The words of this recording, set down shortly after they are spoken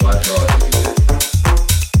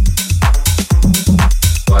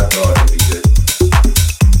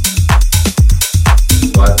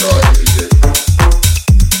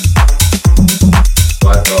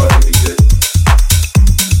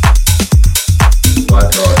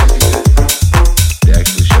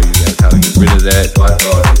of that. So I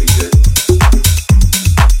thought it'd be good.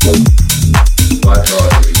 So I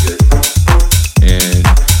thought it'd be good. And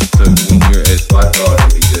so when you're at, so I thought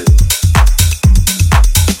it'd be good.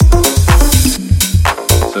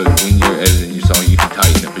 So when you're editing your song, you can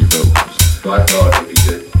tighten up your vocals. So I thought it'd be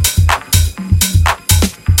good.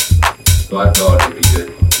 So I thought it'd be good.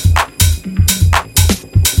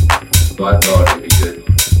 So I thought it'd be good.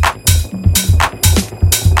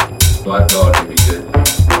 So I thought it'd be good.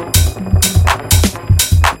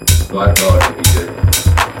 So I thought it'd be good.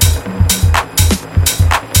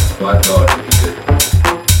 So I thought it'd be good.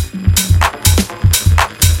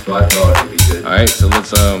 So I thought it'd be good. Alright, so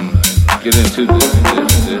let's get into this.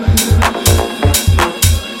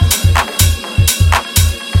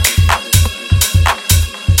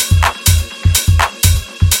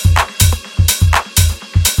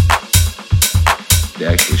 To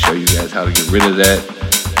actually show you guys how to get rid of that.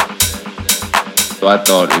 So I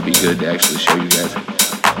thought it'd be good to actually show you guys.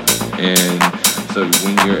 And so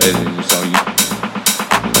when you're editing your song,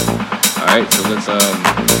 alright, so let's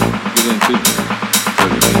get into this. So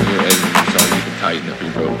when you're editing your song, you can tighten up your